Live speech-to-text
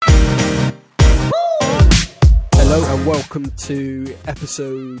Hello and welcome to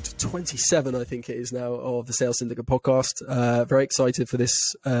episode 27, I think it is now, of the Sales Syndicate Podcast. Very excited for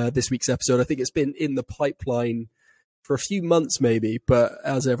this week's episode. I think it's been in the pipeline for a few months maybe, but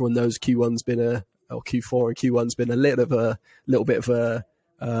as everyone knows, Q4 and Q1's been a little bit of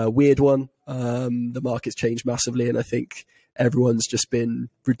a weird one. The market's changed massively, and I think everyone's just been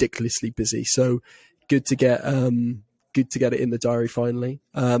ridiculously busy. So good to get it in the diary finally.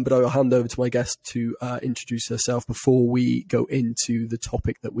 But I will hand over to my guest to introduce herself before we go into the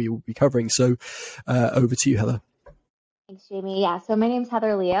topic that we will be covering. So over to you, Heather. Thanks, Jamie. Yeah, so my name's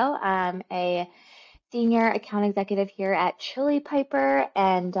Heather Leo. I'm a senior account executive here at Chili Piper,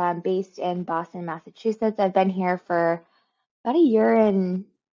 and I'm based in Boston, Massachusetts. I've been here for about a year and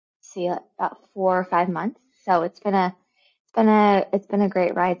about 4 or 5 months. So it's been a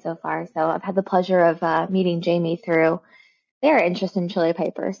great ride so far. So I've had the pleasure of meeting Jamie through their interest in Chili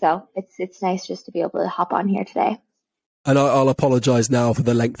Piper. So it's nice just to be able to hop on here today. And I'll apologize now for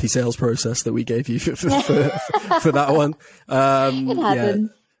the lengthy sales process that we gave you for that one. It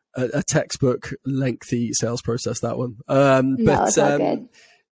happens. Yeah, a textbook lengthy sales process, that one. No, it's all good.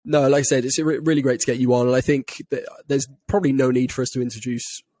 No, like I said, it's really great to get you on. And I think that there's probably no need for us to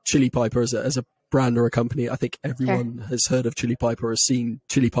introduce Chili Piper as a brand or a company. I think everyone has heard of Chili Piper, has seen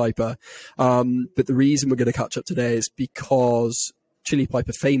Chili Piper. But the reason we're going to catch up today is because Chili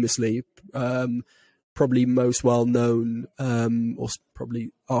Piper famously, probably most well known, or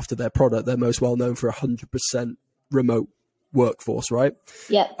probably after their product, they're most well known for 100% remote workforce, right?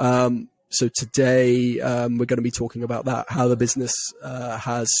 Yeah. So today we're going to be talking about that, how the business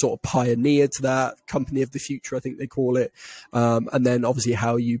has sort of pioneered that, company of the future, I think they call it. And then obviously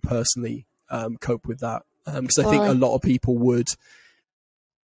how you personally cope with that. Because I think a lot of people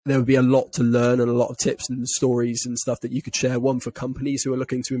there would be a lot to learn and a lot of tips and stories and stuff that you could share. One for companies who are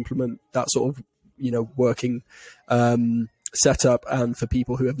looking to implement that sort of, working setup, and for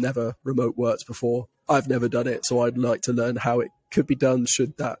people who have never remote worked before. I've never done it, so I'd like to learn how it could be done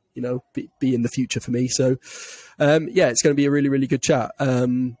should that, be in the future for me. So, it's going to be a really, really good chat.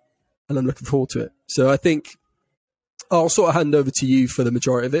 And I'm looking forward to it. So I think I'll sort of hand over to you for the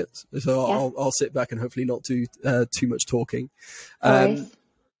majority of it. So I'll sit back and hopefully not do too much talking.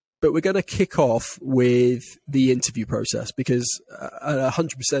 But we're going to kick off with the interview process, because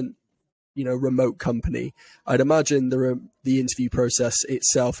 100%, remote company, I'd imagine the interview process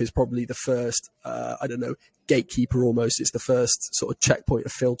itself is probably the first, gatekeeper almost. It's the first sort of checkpoint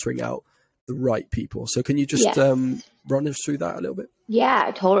of filtering out the right people. So can you just run us through that a little bit?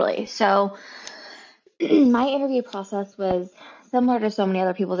 Yeah, totally. So my interview process was similar to so many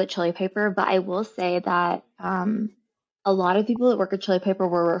other people's at Chili Piper, but I will say that a lot of people that work at Chili Piper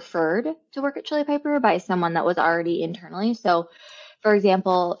were referred to work at Chili Piper by someone that was already internally. So, for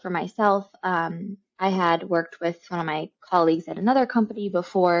example, for myself, I had worked with one of my colleagues at another company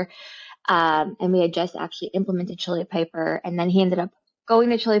before, and we had just actually implemented Chili Piper, and then he ended up going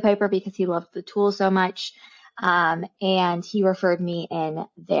to Chili Piper because he loved the tool so much, and he referred me in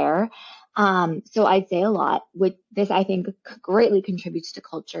there. So I'd say a lot. With this, I think greatly contributes to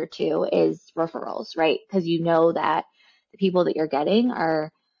culture too, is referrals, right? Because you know that the people that you're getting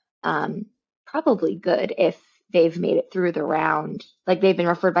are probably good if they've made it through the round, like they've been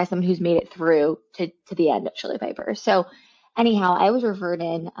referred by someone who's made it through to the end of Chili Piper. So anyhow, I was referred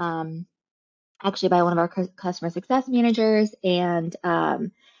in actually by one of our customer success managers, and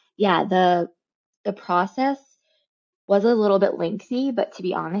the process was a little bit lengthy, but to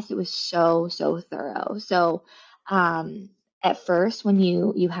be honest, it was so thorough. So at first, when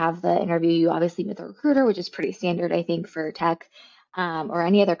you have the interview, you obviously meet the recruiter, which is pretty standard, I think, for tech or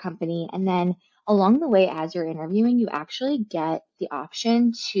any other company. And then along the way, as you're interviewing, you actually get the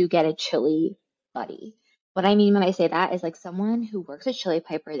option to get a Chili buddy. What I mean when I say that is like someone who works at Chili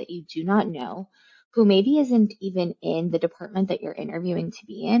Piper that you do not know, who maybe isn't even in the department that you're interviewing to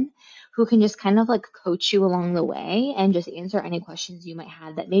be in, who can just kind of like coach you along the way and just answer any questions you might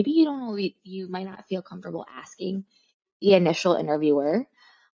have that maybe you don't know, you might not feel comfortable asking the initial interviewer.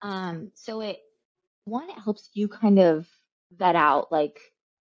 So it helps you kind of vet out, like,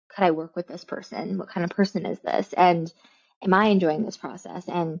 could I work with this person? What kind of person is this? And am I enjoying this process?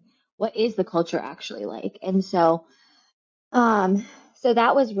 And what is the culture actually like? And so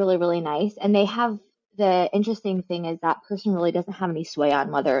that was really, really nice. And the interesting thing is that person really doesn't have any sway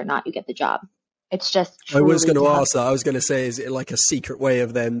on whether or not you get the job. It's just I was going to ask that. I was going to say, is it like a secret way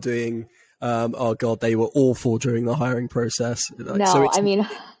of them doing, oh God, they were awful during the hiring process?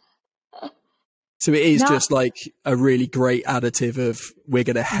 So it is just like a really great additive of, we're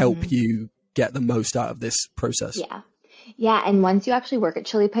going to help you get the most out of this process. Yeah. And once you actually work at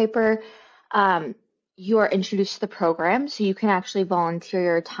Chili Piper, you are introduced to the program, so you can actually volunteer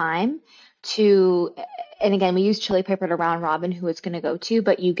your time to, and again, we use Chili Paper to round robin who it's going to go to,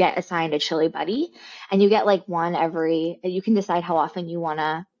 but you get assigned a chili buddy, and you get like one every, you can decide how often you want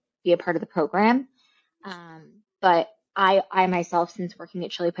to be a part of the program. But I myself, since working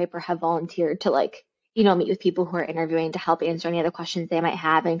at Chili Paper, have volunteered to like, meet with people who are interviewing to help answer any other questions they might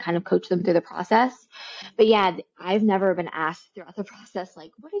have and kind of coach them through the process. But yeah, I've never been asked throughout the process,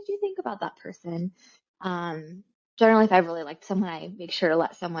 like, what did you think about that person? Generally, if I really liked someone, I make sure to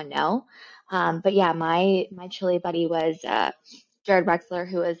let someone know. But yeah, my chili buddy was Jared Wexler,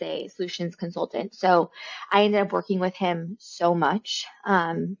 who is a solutions consultant. So I ended up working with him so much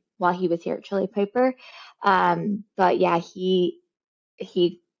while he was here at Chili Paper. But yeah, he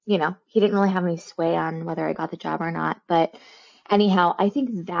didn't really have any sway on whether I got the job or not. But anyhow, I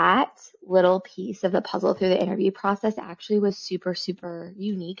think that little piece of the puzzle through the interview process actually was super, super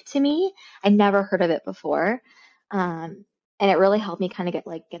unique to me. I'd never heard of it before. And it really helped me kind of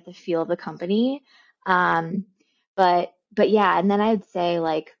get the feel of the company. Um, but yeah, and then I'd say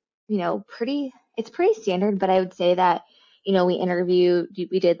like, it's pretty standard, but I would say that,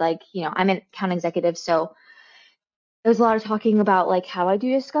 we did like, I'm an account executive, so there's a lot of talking about like how I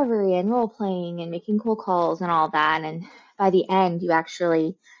do discovery and role playing and making cold calls and all that. And by the end, you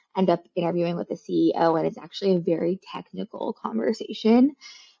actually end up interviewing with the CEO, and it's actually a very technical conversation.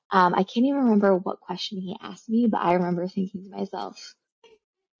 I can't even remember what question he asked me, but I remember thinking to myself,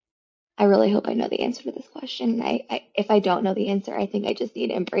 I really hope I know the answer to this question. If I don't know the answer, I think I just need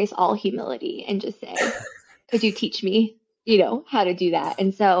to embrace all humility and just say, could you teach me, how to do that?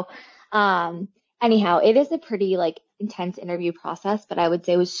 And so, anyhow, it is a pretty like intense interview process, but I would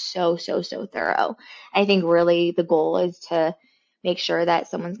say it was so, so, so thorough. I think really the goal is to make sure that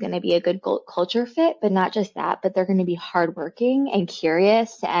someone's going to be a good culture fit, but not just that, but they're going to be hardworking and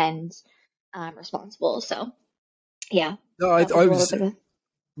curious and responsible. So, yeah, No, that was I a little was bit of.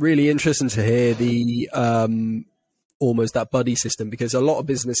 really interesting to hear the almost that buddy system, because a lot of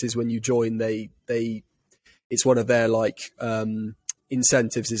businesses when you join, they it's one of their like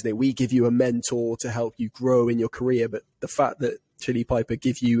incentives, isn't it? We give you a mentor to help you grow in your career, but the fact that Chili Piper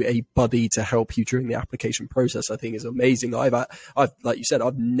give you a buddy to help you during the application process, I think is amazing. I've like you said,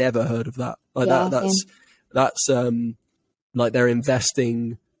 I've never heard of that. Like Yeah, that's like they're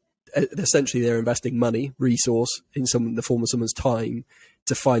investing. Essentially, they're investing money, resource in the form of someone's time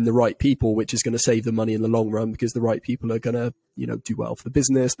to find the right people, which is going to save them money in the long run, because the right people are going to, do well for the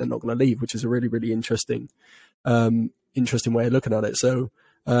business. They're not going to leave, which is a really, really interesting way of looking at it. So,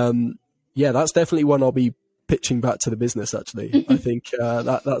 yeah, that's definitely one I'll be pitching back to the business. Actually, I think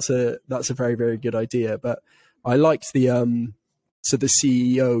that's a very, very good idea. But I liked the so the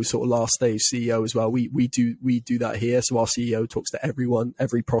CEO, sort of last stage CEO as well. We do that here. So our CEO talks to everyone,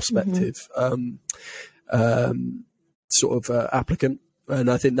 every prospective sort of applicant,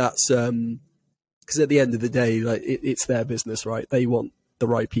 and I think that's because at the end of the day, like it's their business, right? They want the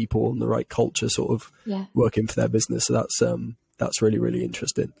right people and the right culture, sort of working for their business. So that's really, really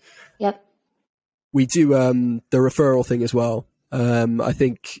interesting. Yep. We do the referral thing as well. I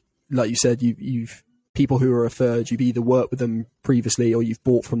think, like you said, you've people who are referred, you've either worked with them previously or you've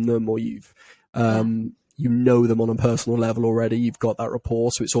bought from them, or you've you know them on a personal level already. You've got that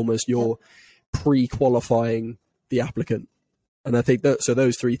rapport, so it's almost you're pre-qualifying the applicant. And I think that, so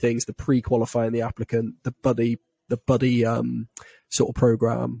those three things, the pre-qualifying the applicant, the buddy sort of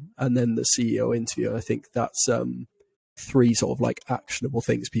program, and then the CEO interview, I think that's three sort of like actionable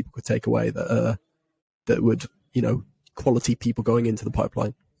things people could take away that would, quality people going into the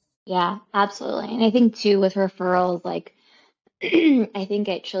pipeline. Yeah, absolutely. And I think too with referrals, like I think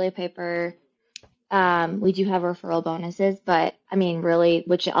at Chili Paper, we do have referral bonuses, but I mean, really,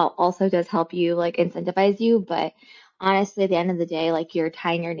 which also does help you like incentivize you. But honestly, at the end of the day, like you're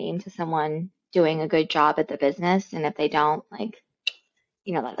tying your name to someone doing a good job at the business, and if they don't, like,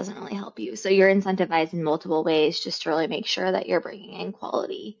 that doesn't really help you. So you're incentivized in multiple ways just to really make sure that you're bringing in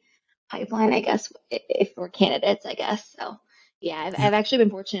quality pipeline, I guess, if we're candidates, I guess. So yeah, I've actually been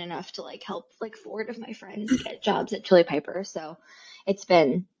fortunate enough to like help like 4 of my friends get jobs at Chili Piper. So it's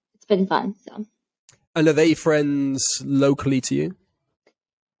been fun. So. And are they friends locally to you?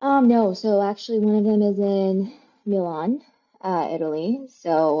 No. So actually, one of them is in Milan, Italy.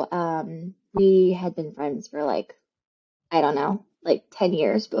 So we had been friends for like, I don't know, like 10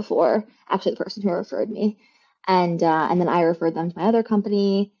 years before actually the person who referred me. And then I referred them to my other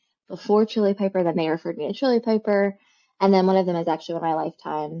company before Chili Piper. Then they referred me to Chili Piper. And then one of them is actually one of my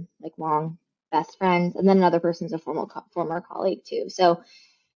lifetime, like long best friends. And then another person's a former colleague too. So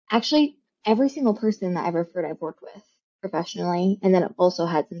actually, every single person that I've referred, I've worked with. professionally, and then also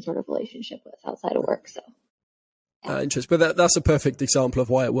had some sort of relationship with outside of work. So yeah. Interesting. But that's a perfect example of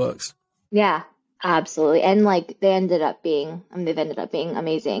why it works. Yeah, absolutely. And like they've ended up being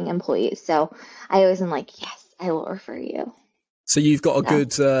amazing employees. So I always am like, yes, I will refer you. So you've got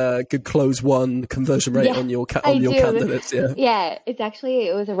a good close one conversion rate on your candidates. Yeah. Yeah.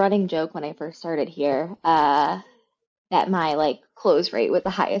 It was a running joke when I first started here, that my like close rate was the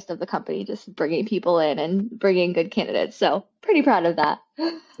highest of the company, just bringing people in and bringing good candidates. So pretty proud of that.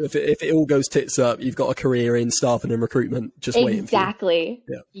 If it all goes tits up, you've got a career in staffing and recruitment just waiting for you. Exactly.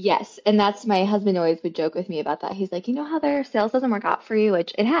 Yeah. Yes. And that's, my husband always would joke with me about that. He's like, you know how their sales doesn't work out for you,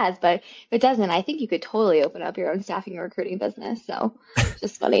 which it has, but if it doesn't, I think you could totally open up your own staffing and recruiting business. So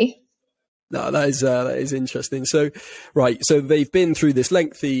just funny. No, that is interesting. So, right. So they've been through this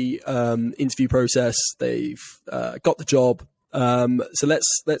lengthy interview process. They've got the job. So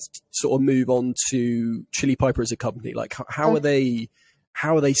let's sort of move on to Chili Piper as a company. Like, how are they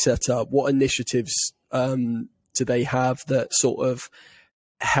set up? What initiatives do they have that sort of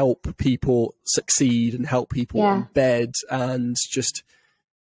help people succeed and help people embed and just,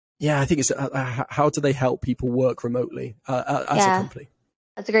 I think it's how do they help people work remotely as a company?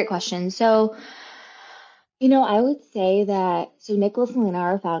 That's a great question. So, I would say that, Nicholas and Lena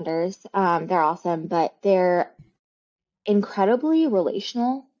are founders. They're awesome, but they're incredibly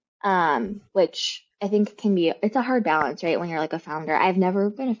relational, which I think it's a hard balance, right? When you're like a founder. I've never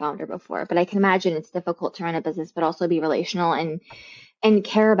been a founder before, but I can imagine it's difficult to run a business, but also be relational and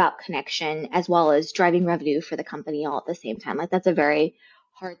care about connection as well as driving revenue for the company all at the same time. Like that's a very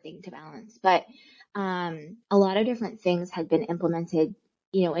hard thing to balance. But a lot of different things had been implemented,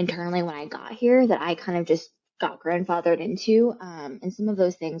 internally when I got here that I kind of just got grandfathered into. And some of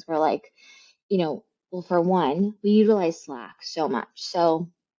those things were like, well, for one, we utilize Slack so much. So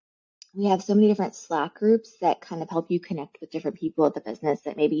we have so many different Slack groups that kind of help you connect with different people at the business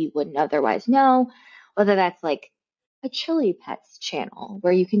that maybe you wouldn't otherwise know, whether that's like a Chili Pets channel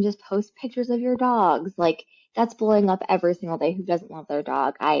where you can just post pictures of your dogs. Like that's blowing up every single day. Who doesn't love their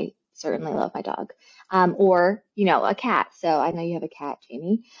dog? I certainly love my dog. Or, a cat. So I know you have a cat,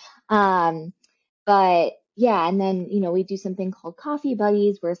 Jamie. But yeah, and then, we do something called coffee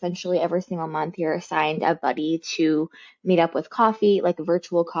buddies, where essentially every single month you're assigned a buddy to meet up with coffee, like a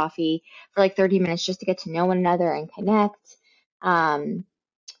virtual coffee for like 30 minutes just to get to know one another and connect. And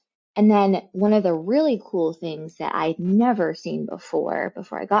then one of the really cool things that I'd never seen before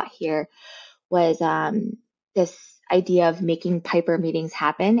I got here was this idea of making Piper meetings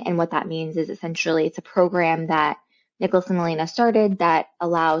happen. And what that means is essentially it's a program that Nicholas and Elena started that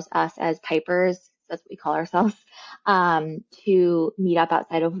allows us as Pipers, that's what we call ourselves, to meet up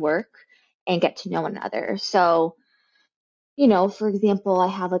outside of work and get to know one another. So, for example, I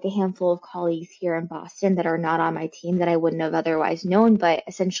have like a handful of colleagues here in Boston that are not on my team that I wouldn't have otherwise known, but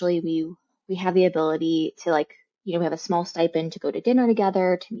essentially we have the ability to like, we have a small stipend to go to dinner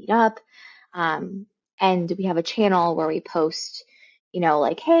together, to meet up. And we have a channel where we post,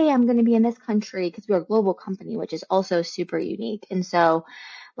 like, hey, I'm going to be in this country because we're a global company, which is also super unique. And so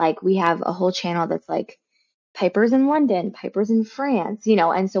like we have a whole channel that's like Pipers in London, Pipers in France,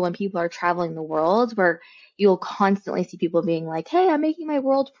 and so when people are traveling the world, where you'll constantly see people being like, hey, I'm making my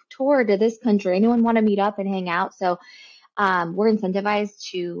world tour to this country. Anyone want to meet up and hang out? So we're incentivized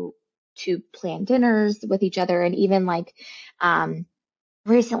to plan dinners with each other. And even like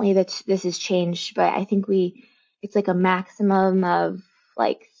recently that this has changed, but I think it's like a maximum of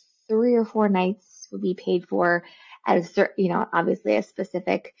like 3 or 4 nights would be paid for at a certain, obviously a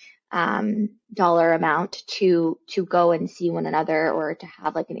specific dollar amount to go and see one another, or to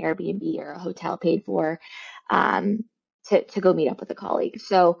have like an Airbnb or a hotel paid for to go meet up with a colleague.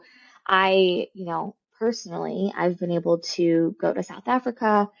 So I, personally, I've been able to go to South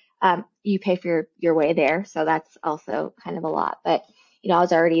Africa. You pay for your way there, so that's also kind of a lot. But I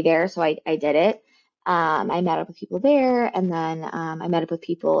was already there, so I did it. I met up with people there, and then I met up with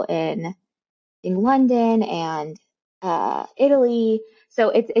people in London and Italy. So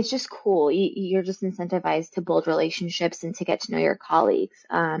it's just cool. You're just incentivized to build relationships and to get to know your colleagues.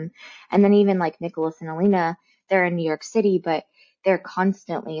 And then even like Nicholas and Alina, they're in New York City, but they're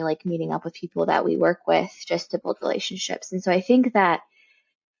constantly like meeting up with people that we work with just to build relationships. And so I think that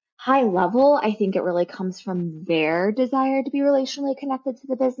high level, I think it really comes from their desire to be relationally connected to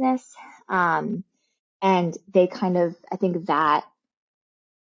the business. And they kind of, I think that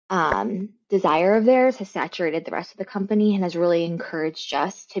desire of theirs has saturated the rest of the company and has really encouraged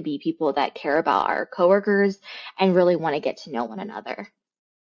us to be people that care about our coworkers and really want to get to know one another.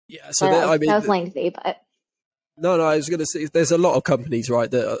 Yeah, so that was lengthy, but No, I was going to say there's a lot of companies, right,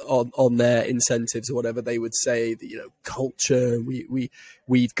 that are on their incentives or whatever, they would say that, culture,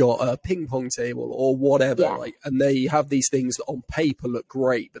 we've got a ping pong table or whatever, Yeah. and they have these things that on paper look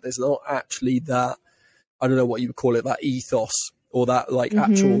great, but there's not actually that, I don't know what you would call it, that ethos or that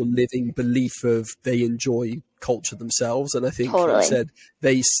actual living belief of they enjoy culture themselves. And I think, like you said,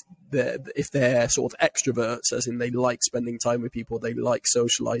 if they're sort of extroverts, as in they like spending time with people, they like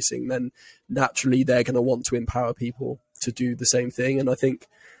socializing, then naturally they're going to want to empower people to do the same thing. And I think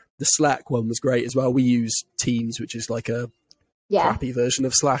the Slack one was great as well. We use Teams, which is like a crappy version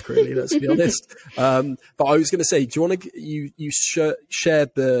of Slack, really, let's be honest. But I was going to say, do you want to, you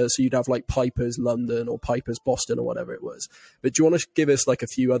shared so you'd have like Piper's London or Piper's Boston or whatever it was. But do you want to give us like a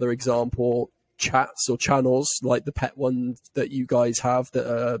few other example chats or channels, like the pet ones that you guys have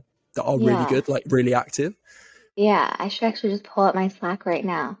that are really good, like really active? Yeah, I should actually just pull up my Slack right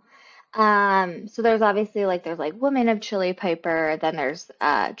now. So there's obviously there's Women of Chili Piper, then there's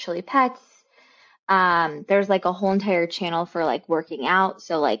Chili Pets. There's a whole entire channel for working out.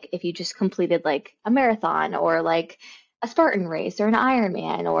 So if you just completed a marathon or a Spartan race or an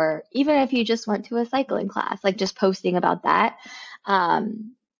Ironman, or even if you just went to a cycling class, just posting about that.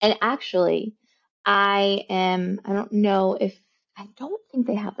 And actually, I don't know if, I don't think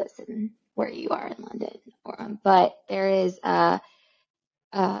they have this in where you are in London, but there is a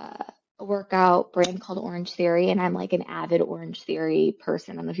workout brand called Orange Theory, and I'm an avid Orange Theory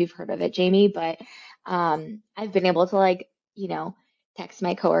person. I don't know if you've heard of it, Jamie, but I've been able to text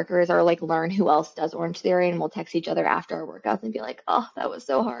my coworkers or learn who else does Orange Theory, and we'll text each other after our workouts and be like, "Oh, that was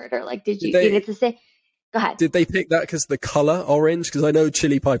so hard," or did you? It's the same. Go ahead. Did they pick that because the color orange? Because I know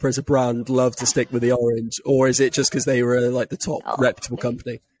Chili Piper as a brand love to stick with the orange, or is it just because they were the top reputable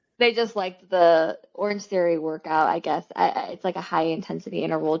company? They just liked the Orange Theory workout, I guess. It's a high intensity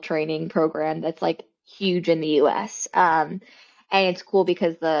interval training program that's huge in the US. And it's cool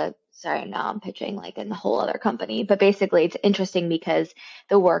because sorry, now I'm pitching in the whole other company, but basically it's interesting because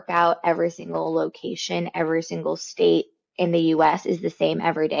the workout, every single location, every single state in the US is the same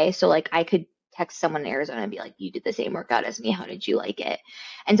every day. So I could text someone in Arizona and be like, "You did the same workout as me. How did you like it?"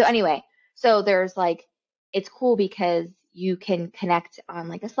 And so anyway, so there's it's cool because you can connect on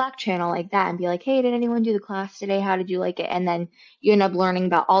a Slack channel like that and be like, "Hey, did anyone do the class today? How did you like it?" And then you end up learning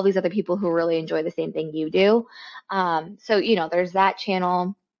about all these other people who really enjoy the same thing you do. So, there's that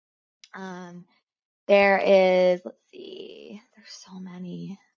channel. There is, let's see, there's so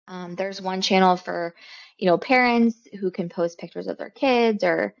many. There's one channel for, parents who can post pictures of their kids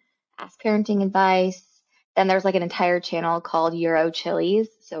or ask parenting advice. Then there's an entire channel called Euro Chilies.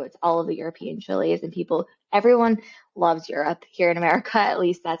 So it's all of the European chilies, and everyone loves Europe here in America. At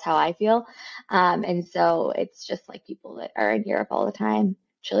least that's how I feel. And so it's just people that are in Europe all the time.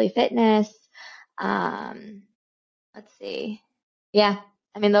 Chili Fitness. Let's see. Yeah.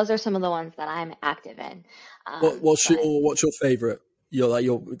 I mean, those are some of the ones that I'm active in. What's your favorite?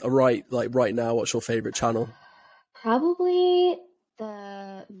 Right now, what's your favorite channel? Probably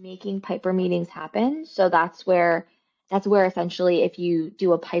the Making Piper Meetings Happen. So that's where essentially if you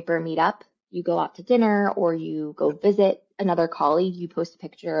do a Piper meetup, you go out to dinner or you go visit another colleague, you post a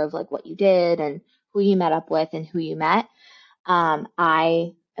picture of what you did and who you met up with and who you met.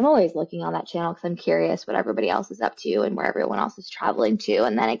 I am always looking on that channel because I'm curious what everybody else is up to and where everyone else is traveling to.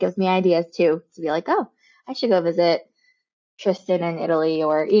 And then it gives me ideas too, to be like, "Oh, I should go visit Tristan in Italy,"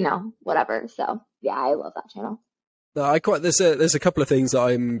 or, whatever. So yeah, I love that channel. No, there's a couple of things that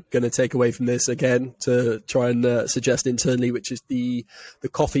I'm going to take away from this again to try and suggest internally, which is the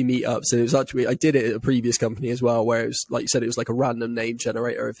coffee meetups. And it was actually, I did it at a previous company as well, where it was, like you said, it was a random name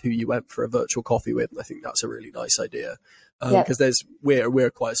generator of who you went for a virtual coffee with. And I think that's a really nice idea. Because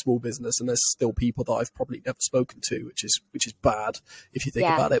we're quite a small business, and there's still people that I've probably never spoken to, which is bad if you think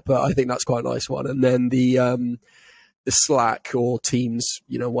about it. But I think that's quite a nice one. And then the Slack or Teams,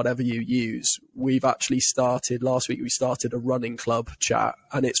 whatever you use, we've actually started last week. We started a running club chat,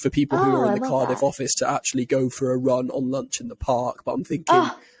 and it's for people who are in the Cardiff office to actually go for a run on lunch in the park. But I'm thinking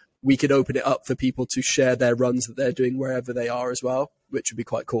we could open it up for people to share their runs that they're doing wherever they are as well, which would be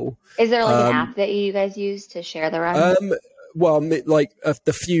quite cool. Is there an app that you guys use to share the runs? Well,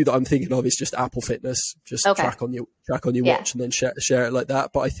 the few that I'm thinking of is just Apple Fitness, just track on your watch and then share it like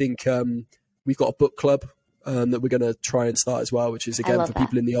that. But I think we've got a book club that we're going to try and start as well, which is again for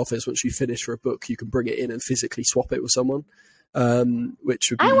people in the office. Once you finish for a book, you can bring it in and physically swap it with someone. Which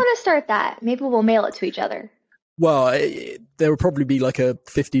would be, I want to start that. Maybe we'll mail it to each other. Well, there would probably be a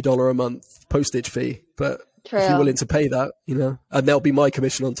 $50 a month postage fee, but True. If you're willing to pay that, and there'll be my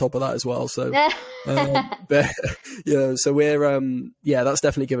commission on top of that as well. So, but so we're that's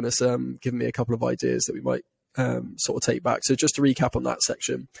definitely given me a couple of ideas that we might sort of take back. So just to recap on that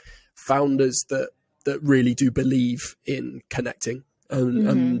section, founders that really do believe in connecting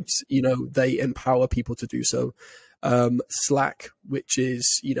and they empower people to do so. Slack, which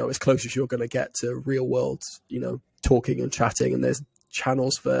is, as close as you're going to get to real world, talking and chatting, and there's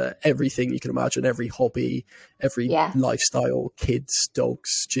channels for everything you can imagine, every hobby, every lifestyle, kids,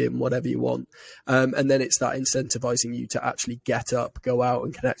 dogs, gym, whatever you want. And then it's that incentivizing you to actually get up, go out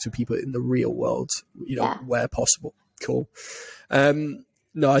and connect with people in the real world, where possible. Cool.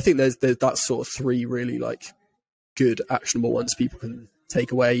 No, I think there's that's sort of three really like good actionable ones people can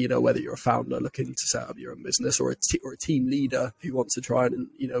take away, whether you're a founder looking to set up your own business or a team leader who wants to try and,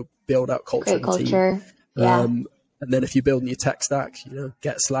 build out culture. Great culture. Yeah. And then if you're building your tech stack,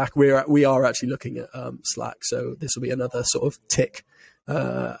 get Slack. We are actually looking at Slack. So this will be another sort of tick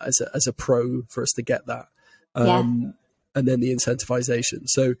as a pro for us to get that. And then the incentivization.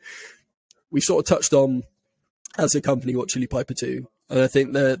 So we sort of touched on as a company what Chili Piper do. And I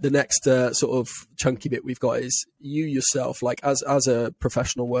think the next sort of chunky bit we've got is you yourself, like as a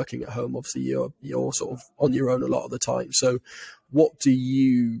professional working at home, obviously you're sort of on your own a lot of the time. So what do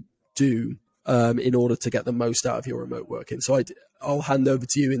you do in order to get the most out of your remote working? So I'll hand over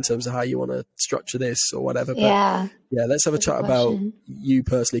to you in terms of how you want to structure this or whatever. But let's have a chat about you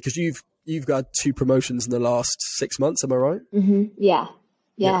personally, because you've got 2 promotions in the last 6 months. Am I right? Mm-hmm.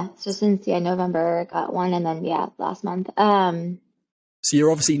 Yeah. So since November, I got one, and then last month. So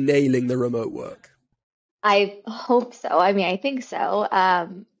you're obviously nailing the remote work. I hope so. I mean, I think so.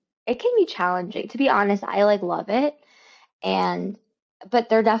 It can be challenging. To be honest, I love it. But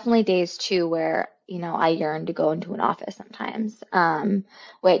there are definitely days too where, I yearn to go into an office sometimes,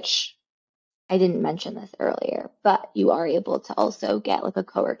 which I didn't mention this earlier, but you are able to also get like a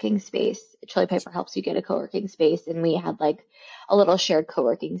co-working space. Chili Piper helps you get a co-working space. And we had like a little shared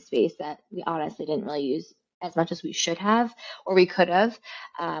co-working space that we honestly didn't really use as much as we should have, or we could have,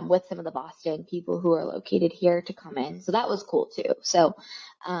 with some of the Boston people who are located here to come in. So that was cool too. So,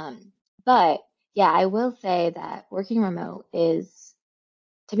 but yeah, I will say that working remote is,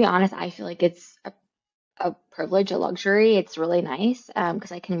 to be honest, I feel like it's a privilege, a luxury. It's really nice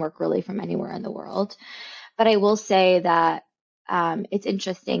because I can work really from anywhere in the world. But I will say that it's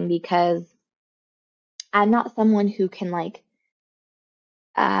interesting because I'm not someone who can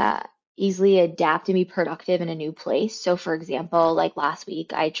easily adapt and be productive in a new place. So for example, like last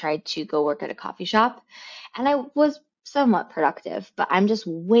week, I tried to go work at a coffee shop and I was somewhat productive, but I'm just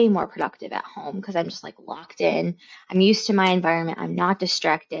way more productive at home because I'm just locked in. I'm used to my environment. I'm not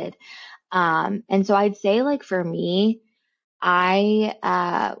distracted. And so I'd say for me, I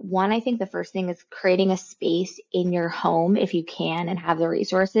think the first thing is creating a space in your home if you can and have the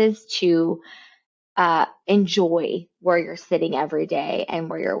resources to enjoy where you're sitting every day and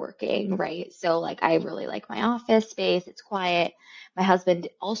where you're working, right? So I really like my office space. It's quiet. My husband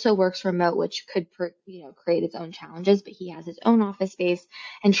also works remote, which could, create its own challenges, but he has his own office space.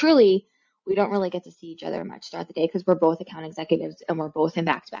 And truly, we don't really get to see each other much throughout the day because we're both account executives and we're both in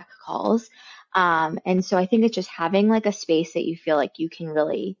back-to-back calls. And so I think it's just having a space that you feel like you can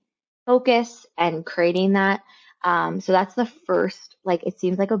really focus and creating that. So that's the first, it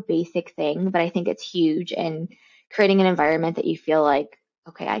seems like a basic thing, but I think it's huge, and creating an environment that you feel like,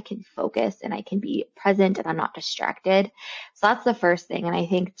 okay, I can focus and I can be present and I'm not distracted. So that's the first thing. And I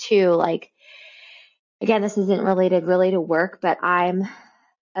think too, again, this isn't related really to work, but I'm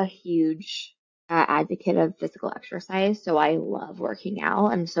a huge advocate of physical exercise. So I love working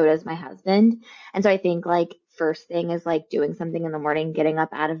out, and so does my husband. And so I think first thing is doing something in the morning, getting up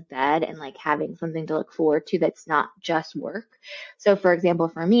out of bed and having something to look forward to that's not just work. So for example,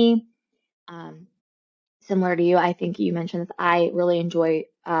 for me, similar to you, I think you mentioned this, I really enjoy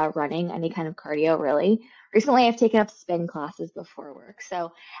running, any kind of cardio really. Recently, I've taken up spin classes before work.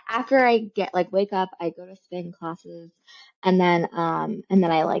 So after I get wake up, I go to spin classes, and then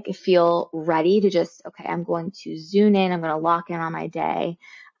I feel ready to just, okay, I'm going to zoom in, I'm going to lock in on my day,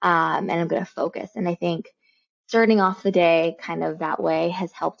 and I'm going to focus. And I think starting off the day kind of that way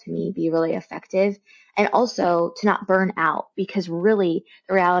has helped me be really effective, and also to not burn out, because really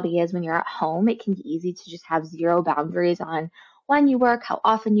the reality is when you're at home, it can be easy to just have zero boundaries on when you work, how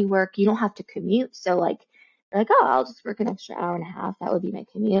often you work. You don't have to commute. So you're oh, I'll just work an extra hour and a half. That would be my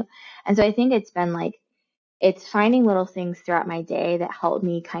commute. And so I think it's been it's finding little things throughout my day that help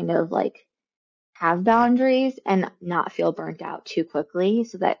me kind of have boundaries and not feel burnt out too quickly,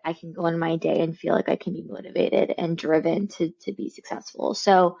 so that I can go in my day and feel like I can be motivated and driven to be successful.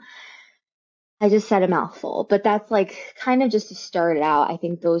 So I just said a mouthful, but that's kind of just to start it out. I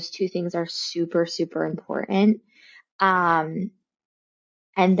think those two things are super, super important.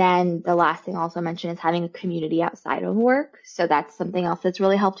 And then the last thing I'll also mention is having a community outside of work. So that's something else that's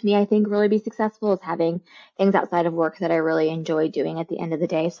really helped me, I think, really be successful, is having things outside of work that I really enjoy doing at the end of the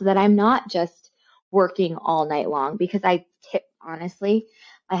day, so that I'm not just working all night long. Because honestly,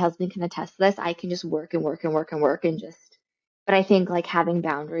 my husband can attest to this. I can just work and work and work and work and just, but I think like having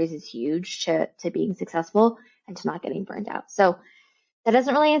boundaries is huge to being successful and to not getting burned out. So that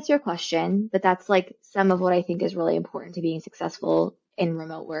doesn't really answer your question, but that's like some of what I think is really important to being successful in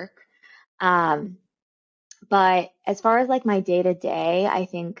remote work. Um, but as far as like my day to day, I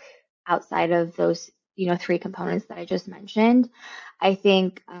think outside of those, three components that I just mentioned, I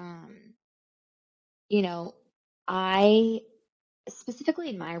think, you know, I specifically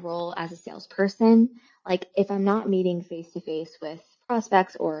in my role as a salesperson, like if I'm not meeting face to face with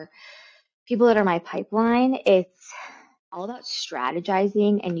prospects or people that are my pipeline, it's all about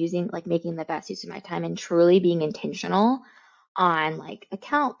strategizing and using like making the best use of my time and truly being intentional on like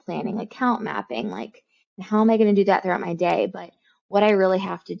account planning, account mapping, like how am I going to do that throughout my day? But what I really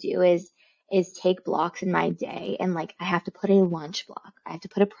have to do is take blocks in my day, and like I have to put a lunch block, I have to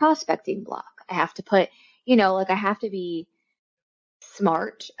put a prospecting block, I have to put, like I have to be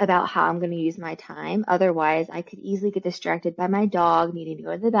smart about how I'm going to use my time. Otherwise, I could easily get distracted by my dog needing to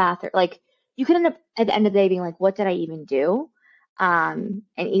go to the bathroom. Like you could end up at the end of the day being like, what did I even do? And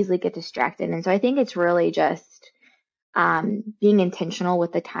easily get distracted. And so I think it's really just being intentional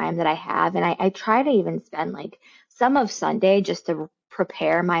with the time that I have. And I try to even spend like some of Sunday just to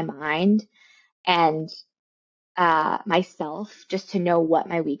prepare my mind and myself, just to know what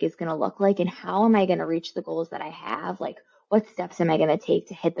my week is going to look like and how am I going to reach the goals that I have. Like, what steps am I going to take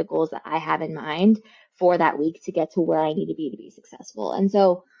to hit the goals that I have in mind for that week to get to where I need to be successful. And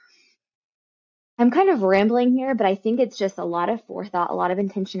so I'm kind of rambling here, but I think it's just a lot of forethought, a lot of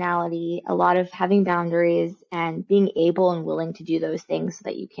intentionality, a lot of having boundaries and being able and willing to do those things so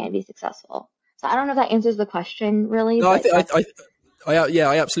that you can be successful. So I don't know if that answers the question really, No, but yeah,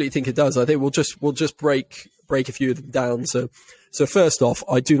 I absolutely think it does. I think we'll just break a few of them down. So first off,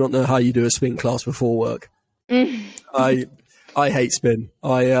 I do not know how you do a spin class before work. I hate spin.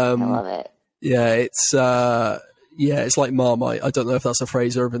 I love it. Yeah, it's like Marmite. I don't know if that's a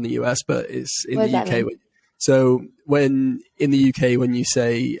phrase over in the US, but it's in What the does that UK. mean? So when in the UK, when you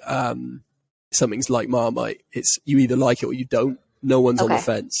say something's like Marmite, it's you either like it or you don't. No one's on the Okay.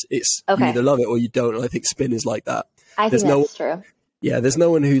 fence. It's you Okay. either love it or you don't. And I think spin is like that. I think that's true. Yeah, there's no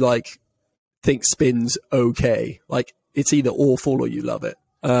one who like thinks spin's okay. Like it's either awful or you love it.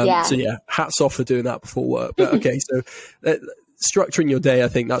 Yeah. So yeah, hats off for doing that before work. But okay, so structuring your day, I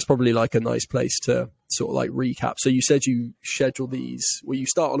think that's probably like a nice place to sort of like recap. So you said you schedule these. Well, you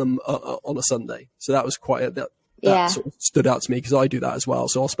start on a Sunday, so that was quite that Yeah. sort of stood out to me because I do that as well.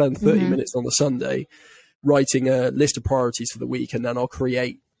 So I'll spend 30 minutes on the Sunday writing a list of priorities for the week, and then I'll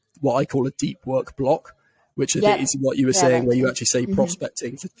create what I call a deep work block, which I think is what you were saying, where you actually say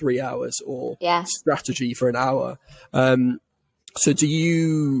prospecting for 3 hours or strategy for an hour. So do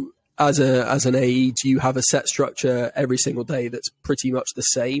you, as an AE, do you have a set structure every single day that's pretty much the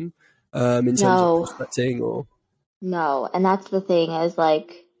same in terms of prospecting or? No, and that's the thing is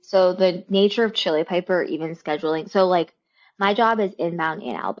like, so the nature of Chili Piper, even scheduling. So like my job is inbound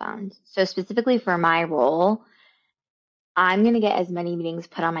and outbound. So specifically for my role, I'm going to get as many meetings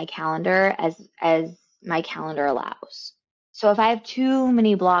put on my calendar as my calendar allows. So if I have too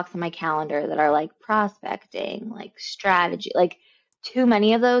many blocks on my calendar that are like prospecting, like strategy, like too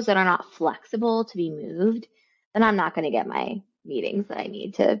many of those that are not flexible to be moved, then I'm not going to get my meetings that I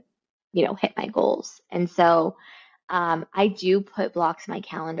need to, hit my goals. And so I do put blocks in my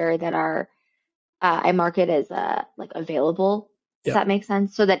calendar that are I mark it as like available, if that makes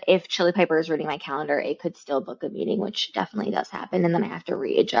sense. So that if Chili Piper is reading my calendar, it could still book a meeting, which definitely does happen. And then I have to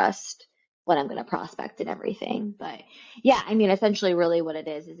readjust what I'm going to prospect and everything. But yeah, I mean, essentially, really, what it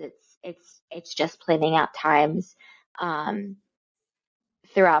is it's just planning out times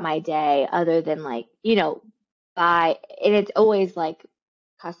throughout my day, other than like and it's always like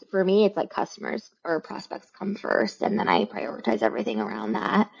for me, it's like customers or prospects come first, and then I prioritize everything around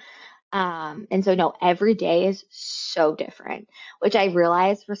that. And so no, every day is so different, which I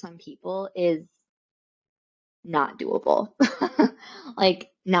realize for some people is not doable. Like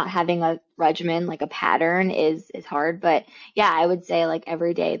not having a regimen, like a pattern is hard. But yeah, I would say like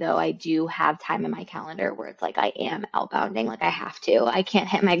every day though, I do have time in my calendar where it's like I am outbounding, like I have to. I can't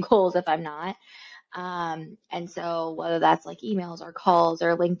hit my goals if I'm not. And so whether that's like emails or calls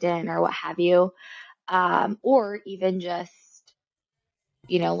or LinkedIn or what have you, or even just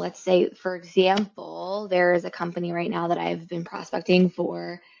let's say, for example, there is a company right now that I've been prospecting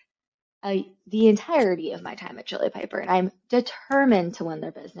for the entirety of my time at Chili Piper, and I'm determined to win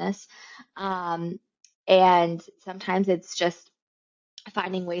their business. And sometimes it's just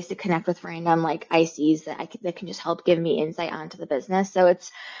finding ways to connect with random like ICs that can just help give me insight onto the business. So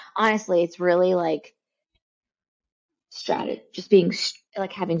it's honestly, it's really like strategy, just being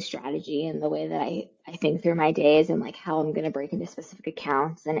like having strategy in the way that I think through my days and like how I'm going to break into specific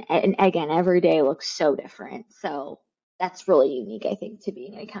accounts. And again, every day looks so different. So that's really unique, I think, to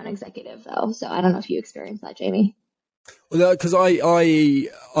being an account executive though. So I don't know if you experienced that, Jamie. Well, because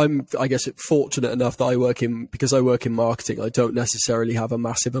I'm I guess fortunate enough that because I work in marketing, I don't necessarily have a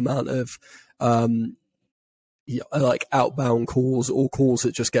massive amount of like outbound calls or calls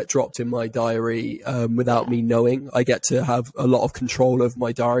that just get dropped in my diary without me knowing. I get to have a lot of control of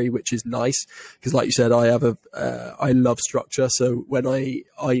my diary, which is nice because, like you said, I love structure. So when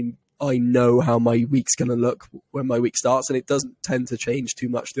I know how my week's going to look when my week starts, and it doesn't tend to change too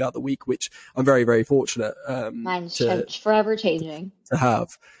much throughout the week, which I'm very, very fortunate Mine's forever changing to have.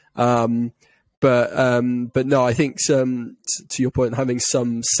 But no, I think to your point, having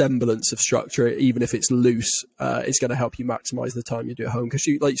some semblance of structure, even if it's loose, is going to help you maximize the time you do at home. Because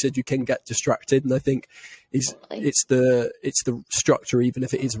like you said, you can get distracted, and I think it's the structure, even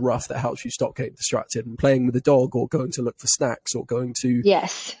if it is rough, that helps you stop getting distracted. And playing with the dog, or going to look for snacks, or going to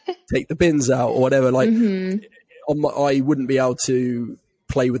take the bins out, or whatever. Like I wouldn't be able to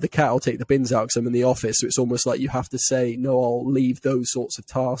play with the cat or take the bins out because I'm in the office. So it's almost like you have to say, no, I'll leave those sorts of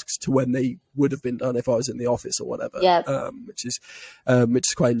tasks to when they would have been done if I was in the office or whatever. Which is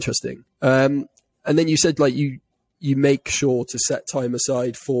quite interesting. And then you said like you make sure to set time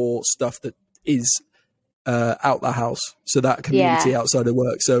aside for stuff that is out the house. So that community outside of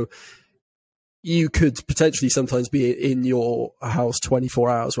work. So you could potentially sometimes be in your house 24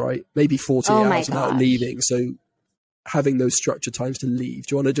 hours, right? Maybe 48 hours without leaving. So having those structured times to leave.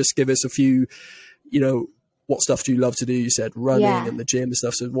 Do you want to just give us a few, what stuff do you love to do? You said running and the gym and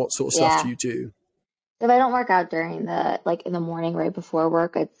stuff. So what sort of stuff do you do? If I don't work out during in the morning, right before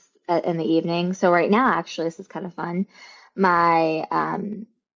work, it's in the evening. So right now, actually, this is kind of fun. My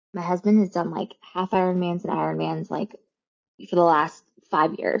husband has done like half Ironmans and Ironmans like for the last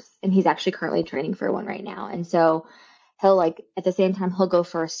 5 years. And he's actually currently training for one right now. And so he'll like, at the same time, he'll go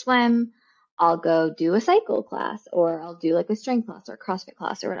for a swim. I'll go do a cycle class, or I'll do like a strength class or a CrossFit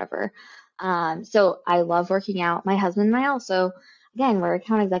class or whatever. So I love working out. My husband and I also, again, we're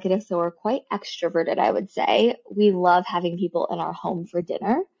account executives, so we're quite extroverted, I would say. We love having people in our home for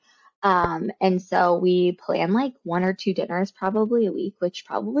dinner. And so we plan like 1 or 2 dinners probably a week, which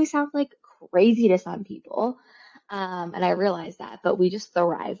probably sounds like crazy to some people. And I realize that, but we just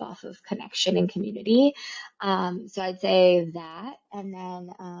thrive off of connection and community. So I'd say that. And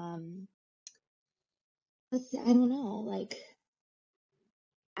then, I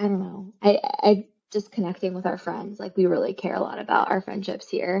don't know. I just connecting with our friends. Like we really care a lot about our friendships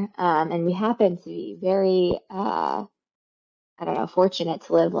here. And we happen to be very, fortunate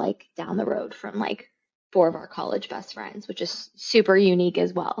to live like down the road from like 4 of our college best friends, which is super unique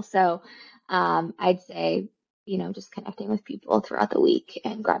as well. So, I'd say, just connecting with people throughout the week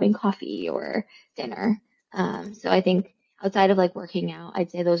and grabbing coffee or dinner. So I think outside of like working out, I'd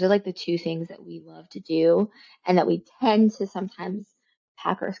say those are like the 2 things that we love to do and that we tend to sometimes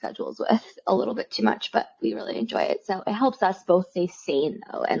pack our schedules with a little bit too much, but we really enjoy it. So it helps us both stay sane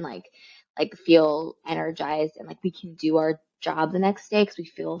though, and like feel energized, and like we can do our job the next day because we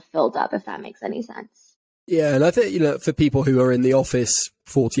feel filled up, if that makes any sense. Yeah, and I think, for people who are in the office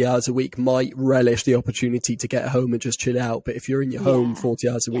 40 hours a week might relish the opportunity to get home and just chill out. But if you're in your home 40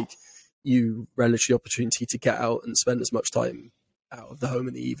 hours a week, you relish the opportunity to get out and spend as much time out of the home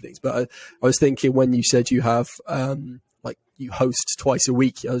in the evenings. But I was thinking when you said you have, you host twice a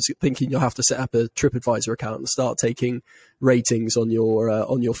week, I was thinking you'll have to set up a TripAdvisor account and start taking ratings on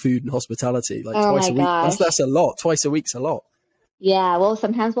your food and hospitality. Like twice a week. That's a lot. Twice a week's a lot. Yeah. Well,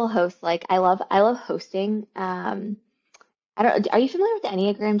 sometimes we'll host, like, I love hosting. Are you familiar with the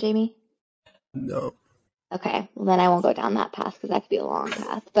Enneagram, Jamie? No. Okay, well then I won't go down that path because that could be a long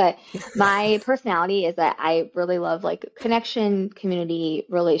path. But my personality is that I really love like connection, community,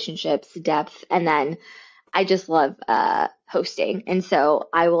 relationships, depth, and then I just love hosting. And so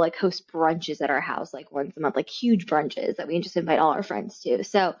I will like host brunches at our house like once a month, like huge brunches that we can just invite all our friends to.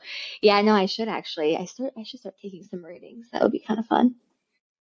 So yeah, no, I should actually. I should start taking some ratings. That would be kind of fun.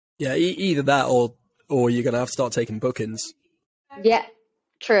 Yeah, either that or you're gonna have to start taking bookings. Yeah,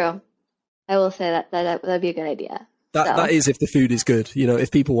 true. I will say that'd be a good idea. That is if the food is good,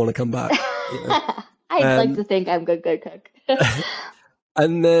 if people want to come back. I'd like to think I'm good cook.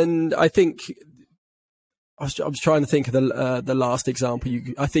 And then I think I was trying to think of the last example.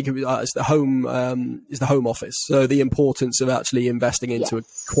 I think it was it's the home office. So the importance of actually investing into a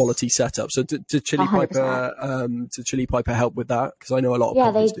quality setup. So did Chili 100%. Piper Chili Piper help with that? Because I know a lot of Yeah,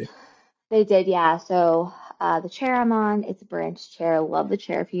 companies do. they did, yeah. So the chair I'm on, it's a branch chair. Love the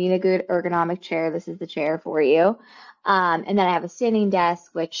chair. If you need a good ergonomic chair, this is the chair for you. And then I have a standing desk,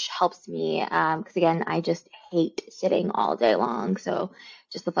 which helps me because again, I just hate sitting all day long. So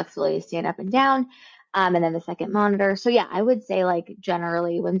just the flexibility to stand up and down. And then the second monitor. So yeah, I would say like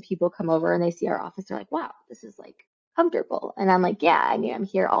generally when people come over and they see our office, they're like, wow, this is like comfortable. And I'm like, yeah, I mean, I'm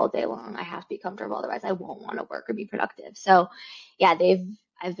here all day long. I have to be comfortable. Otherwise I won't want to work or be productive. So yeah,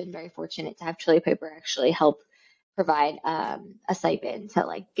 I've been very fortunate to have Chili Piper actually help provide a stipend to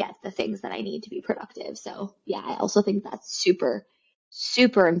like get the things that I need to be productive. So yeah, I also think that's super,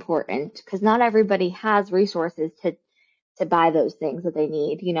 super important because not everybody has resources to buy those things that they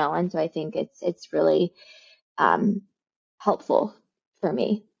need, you know, and so I think it's really helpful for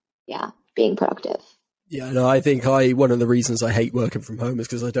me. Yeah, being productive. Yeah, no, I think one of the reasons I hate working from home is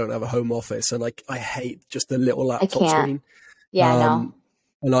because I don't have a home office, and like I hate just the little I laptop can't. screen. Yeah, no,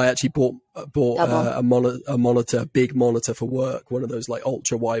 And I actually bought double. a big monitor for work, one of those like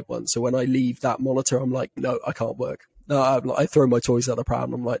ultra wide ones. So when I leave that monitor, I'm like, no, I can't work. No, I throw my toys out the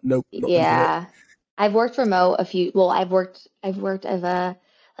pram. I'm like, nope, not going to do it. Yeah. I've worked remote a few, well, I've worked as a,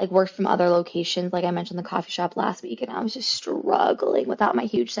 like worked from other locations. Like I mentioned the coffee shop last week and I was just struggling without my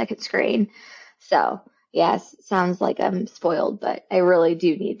huge second screen. So yes, sounds like I'm spoiled, but I really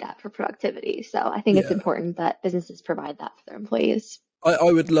do need that for productivity. So I think it's Yeah, important that businesses provide that for their employees.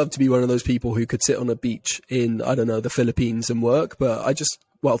 I would love to be one of those people who could sit on a beach in, I don't know, the Philippines and work, but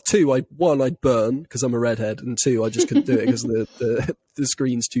one, I'd burn because I'm a redhead, and two, I just couldn't do it because the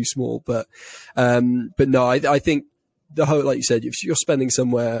screen's too small. But no, I think the whole, like you said, if you're spending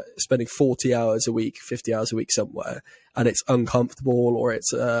 40 hours a week, 50 hours a week somewhere, and it's uncomfortable or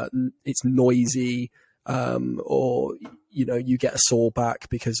it's noisy, or you know, you get a sore back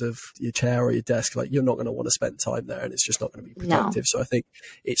because of your chair or your desk, like you're not going to want to spend time there and it's just not going to be No. productive. So I think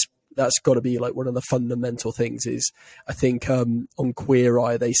that's got to be like one of the fundamental things is I think, on Queer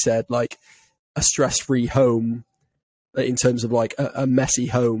Eye, they said like a stress-free home in terms of like a messy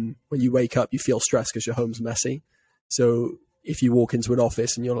home. When you wake up, you feel stressed because your home's messy. So if you walk into an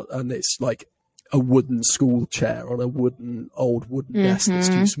office and it's like a wooden school chair on a old wooden desk that's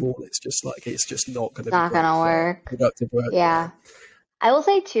too small, it's just not going to be Not great gonna for work. productive work. Yeah. Yeah. I will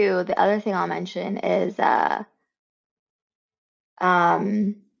say too, the other thing I'll mention is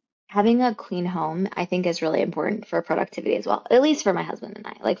um having a clean home, I think is really important for productivity as well. At least for my husband and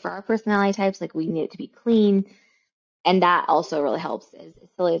I. Like for our personality types, like we need it to be clean. And that also really helps, as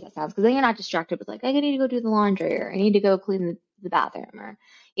silly as that sounds, because then you're not distracted with like, I need to go do the laundry or I need to go clean the bathroom or,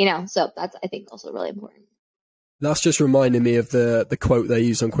 you know, so that's, I think, also really important. That's just reminding me of the quote they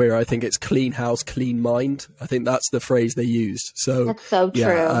use on Queer. I think it's clean house, clean mind. I think that's the phrase they used. So That's so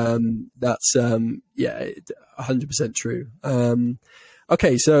yeah, true. that's 100% true.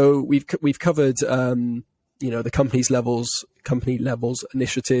 Okay, so we've covered the company levels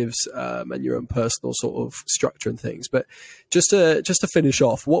initiatives, and your own personal sort of structure and things. But just to finish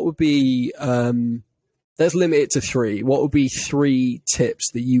off, what would be let's limit it to three. What would be three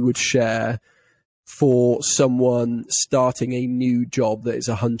tips that you would share for someone starting a new job that is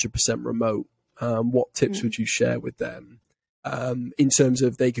 100% remote? What tips would you share with them, in terms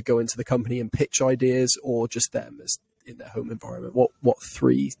of they could go into the company and pitch ideas, or just them as in their home environment? What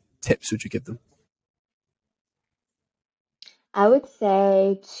three tips would you give them? I would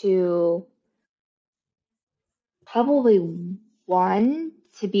say to probably one,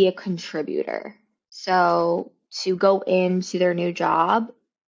 to be a contributor. So to go into their new job,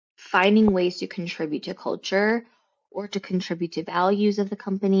 finding ways to contribute to culture or to contribute to values of the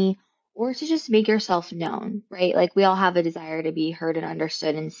company or to just make yourself known, right? Like we all have a desire to be heard and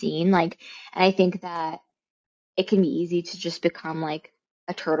understood and seen. Like, and I think that it can be easy to just become like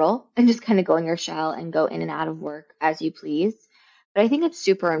a turtle and just kind of go in your shell and go in and out of work as you please. But I think it's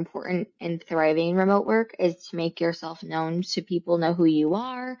super important in thriving remote work is to make yourself known so people know who you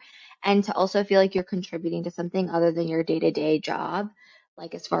are and to also feel like you're contributing to something other than your day-to-day job,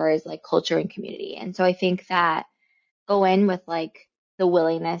 like as far as like culture and community. And so I think that go in with like the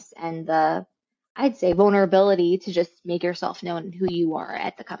willingness and the, I'd say, vulnerability to just make yourself known who you are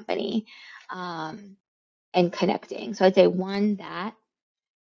at the company. And connecting. So I'd say one, that.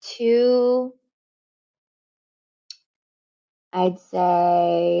 Two, I'd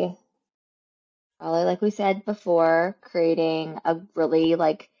say probably like we said before, creating a really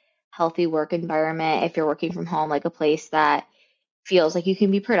like healthy work environment if you're working from home, like a place that feels like you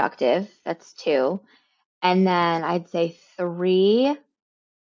can be productive. That's two. And then I'd say three,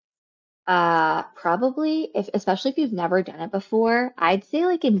 probably especially if you've never done it before, I'd say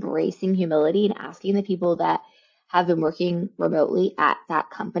like embracing humility and asking the people that have been working remotely at that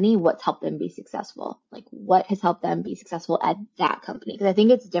company what's helped them be successful. Like what has helped them be successful at that company? Because I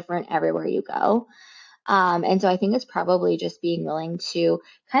think it's different everywhere you go. And so I think it's probably just being willing to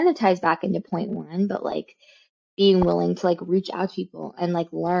kind of ties back into point one, but like being willing to like reach out to people and like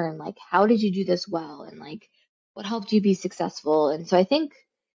learn like how did you do this well and like what helped you be successful. And so I think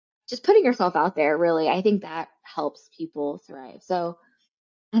just putting yourself out there really, I think that helps people thrive. So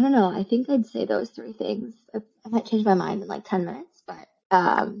I don't know. I think I'd say those three things. I might change my mind in like 10 minutes, but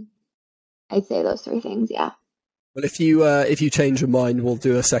I'd say those three things. Yeah. Well, if you change your mind, we'll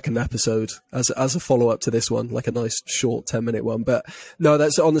do a second episode as a follow up to this one, like a nice short 10-minute one. But no,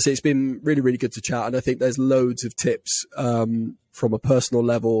 that's honestly, it's been really, really good to chat, and I think there's loads of tips from a personal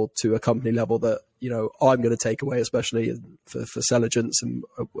level to a company level that I'm going to take away, especially for Selligence, and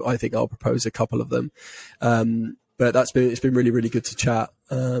I think I'll propose a couple of them. But it's been really, really good to chat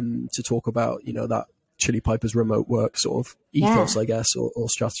to talk about that Chili Piper's remote work sort of ethos, I guess, or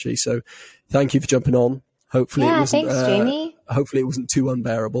strategy. So thank you for jumping on. Hopefully it wasn't, thanks, Jamie. Hopefully it wasn't too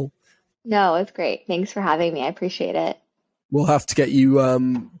unbearable. No, it's great. Thanks for having me. I appreciate it. We'll have to get you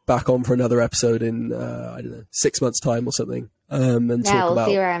back on for another episode in I don't know 6 months time or something, and we'll see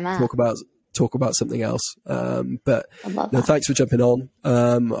where I'm at. Talk about something else. But no, thanks for jumping on.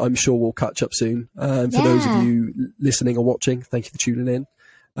 I'm sure we'll catch up soon. For those of you listening or watching, thank you for tuning in.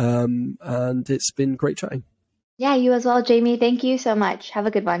 And it's been great chatting. Yeah, you as well, Jamie. Thank you so much. Have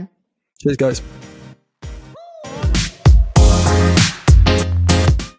a good one. Cheers, guys.